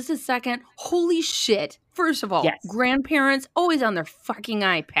for just a second? Holy shit. First of all, yes. Grandparents always on their fucking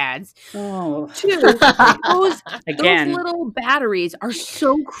iPads. Oh. 2, those little batteries are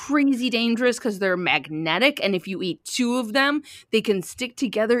so crazy dangerous because they're magnetic. And if you eat 2 of them, they can stick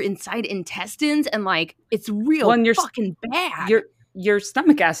together inside intestines. And like, it's real fucking bad. Your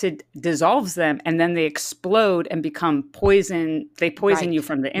stomach acid dissolves them, and then they explode and become poison. They poison you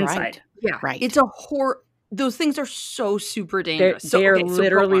from the inside. Right. Yeah. Right. It's those things are so super dangerous. They're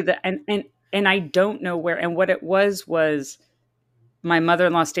literally and I don't know where. And what it was my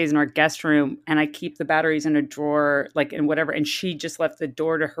mother-in-law stays in our guest room, and I keep the batteries in a drawer, like in whatever. And she just left the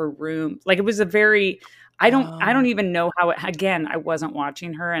door to her room. Like it was a very, I don't even know how again, I wasn't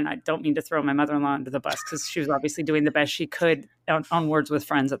watching her, and I don't mean to throw my mother-in-law under the bus because she was obviously doing the best she could on Words with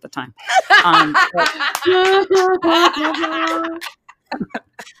Friends at the time.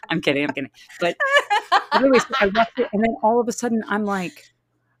 I'm kidding. But anyways, I watched it, and then all of a sudden I'm like,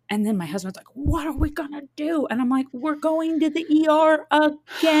 and then my husband's like, what are we going to do? And I'm like, we're going to the ER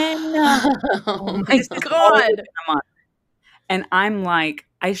again. Oh my God. And I'm like,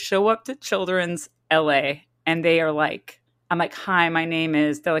 I show up to Children's LA, and they are like, I'm like, hi, my name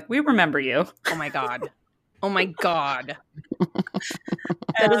is, they're like, we remember you. Oh my God. Oh my God.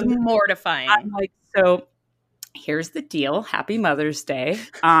 That is mortifying. I'm like, so here's the deal. Happy Mother's Day.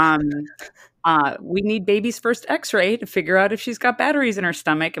 We need baby's first x-ray to figure out if she's got batteries in her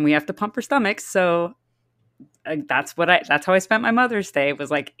stomach, and we have to pump her stomach. So that's how I spent my Mother's Day,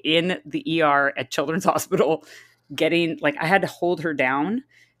 was like in the ER at Children's Hospital, getting like, I had to hold her down.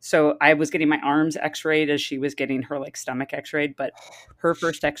 So I was getting my arms x-rayed as she was getting her like stomach x-rayed, but her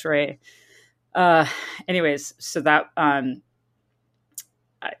first x-ray. Anyways, so that, my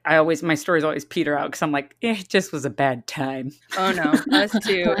stories always peter out because I'm like, it just was a bad time. Oh no, us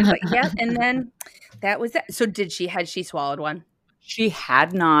too. It's like, yeah, and then that was that. So had she swallowed one? She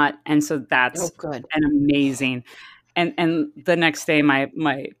had not, and so that's good and amazing. And the next day, my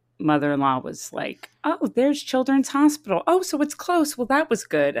mother-in-law was like, "Oh, there's Children's Hospital. Oh, so it's close. Well, that was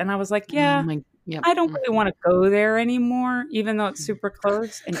good." And I was like, "Yeah, Yep. I don't really want to go there anymore, even though it's super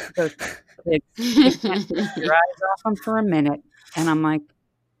close. And she goes, you can't take your eyes off them for a minute. And I'm like,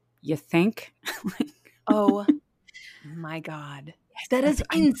 you think? Oh my God. That is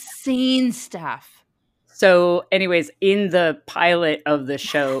insane stuff. So anyways, in the pilot of the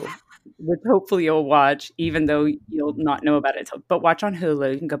show, which hopefully you'll watch, even though you'll not know about it, but watch on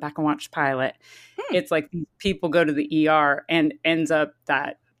Hulu. You can go back and watch the pilot. It's like these people go to the ER and ends up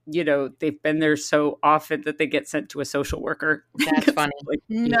that, you know, they've been there so often that they get sent to a social worker. That's funny. Like,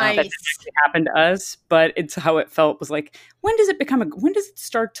 Nice. that didn't actually happen to us, but it's how it felt. Was like, when does it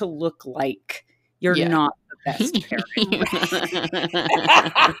start to look like you're not the best parent?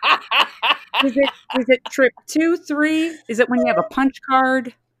 Is it trip 2, 3? Is it when you have a punch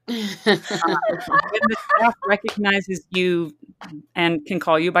card? When the staff recognizes you and can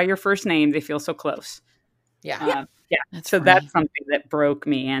call you by your first name, they feel so close. Yeah. So that's something that broke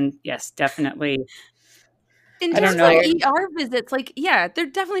me. And yes, definitely. In I don't terms know. of ER visits, like, yeah, there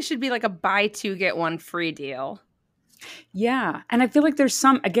definitely should be like a buy 2 get 1 free deal. Yeah. And I feel like there's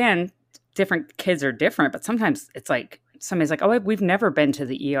some, again, different kids are different, but sometimes it's like somebody's like, oh, we've never been to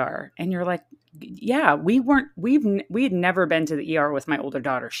the ER. And you're like, yeah, we had never been to the ER with my older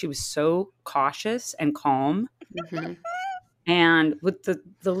daughter. She was so cautious and calm. Mm-hmm. And with the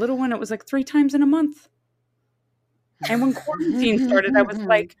little one, it was like 3 times in a month. And when quarantine started, I was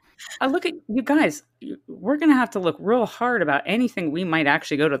like, look at you guys, we're going to have to look real hard about anything we might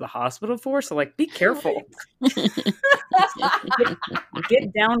actually go to the hospital for. So like, be careful.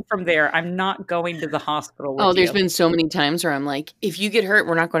 Get down from there. I'm not going to the hospital with There's you. been so many times where I'm like, if you get hurt,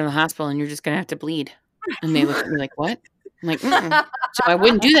 we're not going to the hospital and you're just going to have to bleed. And they look at me like, what? I'm like, mm-mm. So I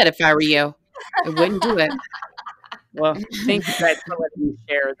wouldn't do that if I were you. I wouldn't do it. Well, thank you guys for letting me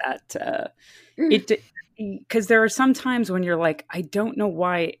share that. Because there are some times when you're like, I don't know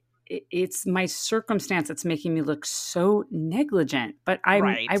why it's my circumstance that's making me look so negligent, but I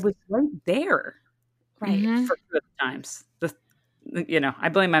was right there, Right. Mm-hmm. for 2 times. I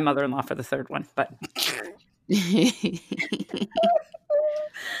blame my mother-in-law for the 3rd one, but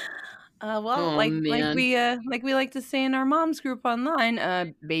like we like to say in our moms group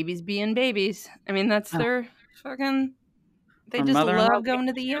online, babies being babies. I mean, that's their fucking. They Our just mother-in-law love going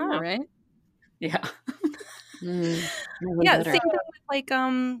to the ER, right? yeah. Yeah, same thing with like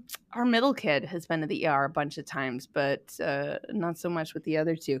our middle kid has been to the ER a bunch of times, but not so much with the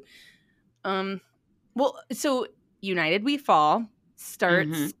other 2. Well, so United We Fall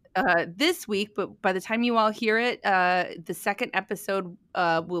starts this week, but by the time you all hear it, the 2nd episode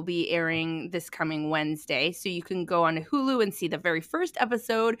will be airing this coming Wednesday. So you can go on Hulu and see the very first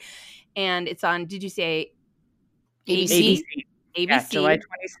episode, and it's on. Did you say ABC? ABC. Yeah, July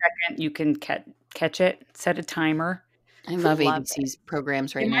 22nd. You can catch it. Set a timer. I love ABC's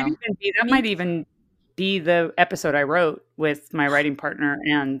programs right now. That might even be the episode I wrote with my writing partner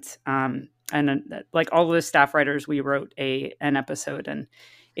and like all of the staff writers. We wrote an episode, and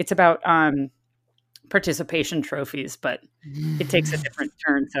it's about participation trophies, but it takes a different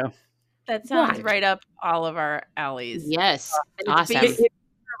turn. So that sounds right up all of our alleys. Yes, awesome. It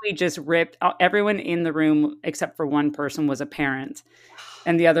really just ripped everyone in the room except for one person was a parent,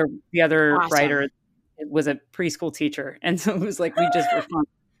 and the other awesome. Writer was a preschool teacher, and so it was like we just were fun.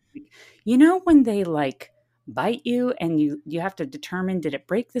 When they like bite you and you have to determine, did it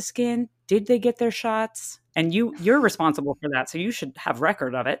break the skin? Did they get their shots? And you're responsible for that, so you should have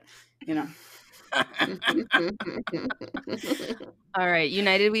record of it. All right,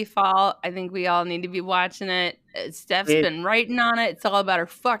 United We Fall. I think we all need to be watching it. Steph's been writing on it. It's all about her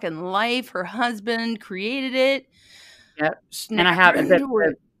fucking life. Her husband created it. Yep. And I have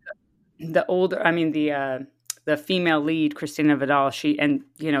the female lead, Christina Vidal.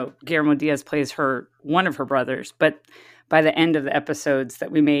 Guillermo Diaz plays one of her brothers. But by the end of the episodes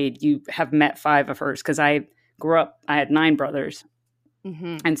that we made, you have met 5 of hers. Because I grew up, I had 9 brothers.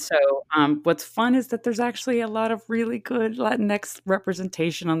 Mm-hmm. And so what's fun is that there's actually a lot of really good Latinx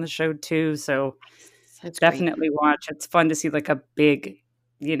representation on the show too. So That's definitely great. watch. It's fun to see like a big,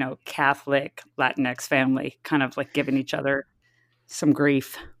 Catholic Latinx family kind of like giving each other some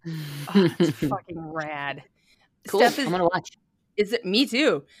grief. Oh, it's fucking rad. Cool. Steph I'm gonna watch. Is it me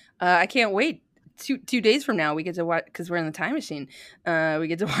too? I can't wait. 2 days from now, we get to watch because we're in the time machine. We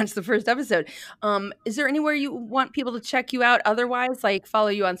get to watch the first episode. Is there anywhere you want people to check you out? Otherwise, like follow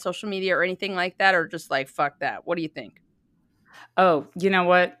you on social media or anything like that, or just like fuck that? What do you think? Oh, you know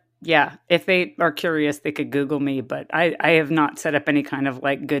what? Yeah, if they are curious, they could Google me. But I have not set up any kind of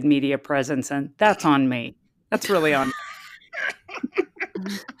like good media presence, and that's on me. That's really on me.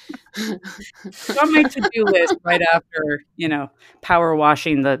 It's on my to-do list right after, power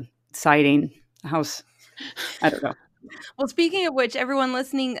washing the siding house. I don't know. Well, speaking of which, everyone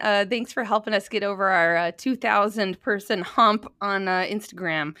listening, thanks for helping us get over our 2,000 person hump on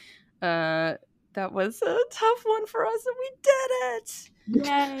Instagram. That was a tough one for us, and we did it.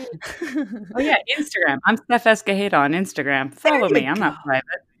 Yay. Oh, yeah, Instagram. I'm Steph Escajeda on Instagram. Follow me. I'm not private.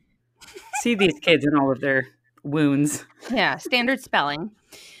 See these kids and all of their wounds. Yeah, standard spelling.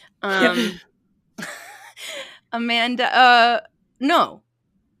 Amanda, no.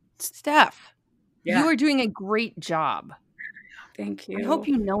 Steph, you are doing a great job. Thank you. I hope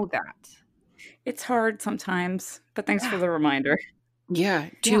you know that. It's hard sometimes, but thanks for the reminder. Yeah,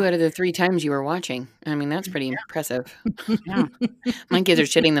 2 out of the 3 times you were watching. I mean, that's pretty impressive. Yeah. My kids are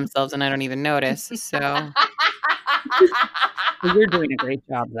shitting themselves and I don't even notice. So Well, you're doing a great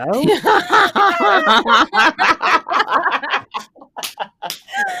job, though.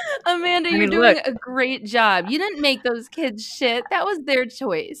 Amanda, you're doing a great job. You didn't make those kids shit. That was their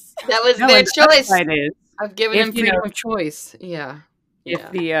choice. That was No, their and that's choice. why it is. I've given If, them you know- freedom of choice. Yeah. If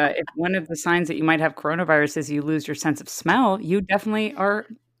if one of the signs that you might have coronavirus is you lose your sense of smell, you definitely are,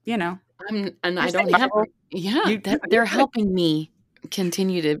 you know. I don't have. Yeah, they're helping me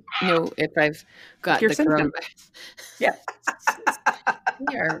continue to know if I've got Your the symptoms. coronavirus. Yeah.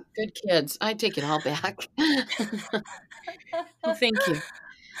 They are good kids. I take it all back. Well, thank you.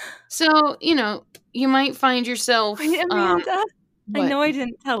 So, you might find yourself. Amanda, I what? know I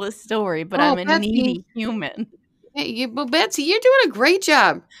didn't tell a story, but Oh, I'm a Betsy. needy human. Hey, Betsy, you're doing a great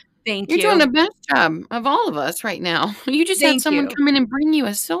job. Thank You're you. doing the best job of all of us right now. You just had Thank someone you. come in and bring you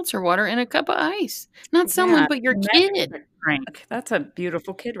a seltzer water and a cup of ice. Not someone, Yeah, but your Frank. kid. Frank. That's a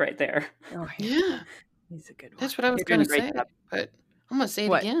beautiful kid right there. Oh, Yeah, he's a good one. that's what I was You're doing going a to great say. job. But I'm going to say it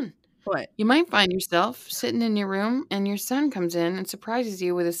What? again. What? You might find yourself sitting in your room and your son comes in and surprises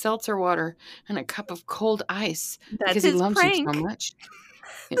you with a seltzer water and a cup of cold ice That's because he his loves prank. you so much.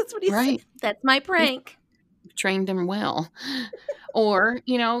 That's what he Right. said. That's my prank. Trained him well. Or,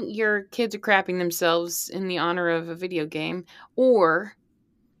 your kids are crapping themselves in the honor of a video game. Or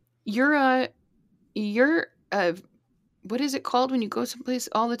you're what is it called when you go someplace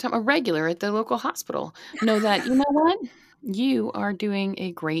all the time? A regular at the local hospital. Know that, you know what? You are doing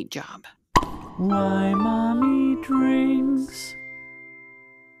a great job. Why Mommy Drinks.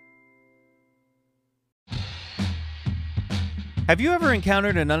 Have you ever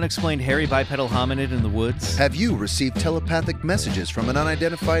encountered an unexplained hairy bipedal hominid in the woods? Have you received telepathic messages from an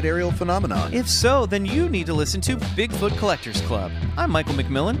unidentified aerial phenomenon? If so, then you need to listen to Bigfoot Collectors Club. I'm Michael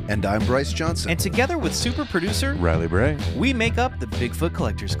McMillan, And I'm Bryce Johnson. and together with super producer, Riley Bray. we make up the Bigfoot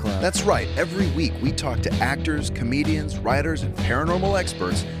Collectors Club. That's right. Every week we talk to actors, comedians, writers, and paranormal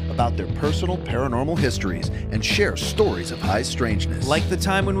experts about their personal paranormal histories and share stories of high strangeness. Like the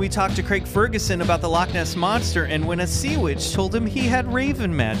time when we talked to Craig Ferguson about the Loch Ness Monster and when a sea witch told him he had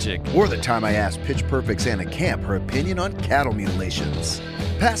raven magic. Or the time I asked Pitch Perfect's Anna Camp her opinion on cattle mutilations.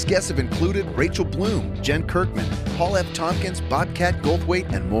 Past guests have included Rachel Bloom, Jen Kirkman, Paul F. Tompkins, Bobcat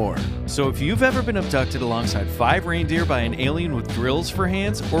Goldthwait, and more. So if you've ever been abducted alongside 5 reindeer by an alien with drills for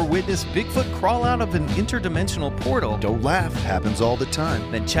hands or witnessed Bigfoot crawl out of an interdimensional portal, Don't laugh, happens all the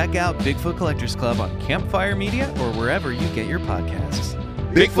time. then check out Bigfoot Collectors Club on Campfire Media or wherever you get your podcasts.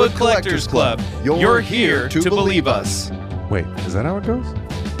 Bigfoot Collectors Club. You're here to believe us. Wait, is that how it goes?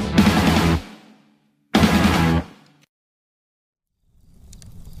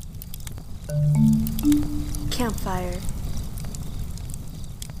 Campfire.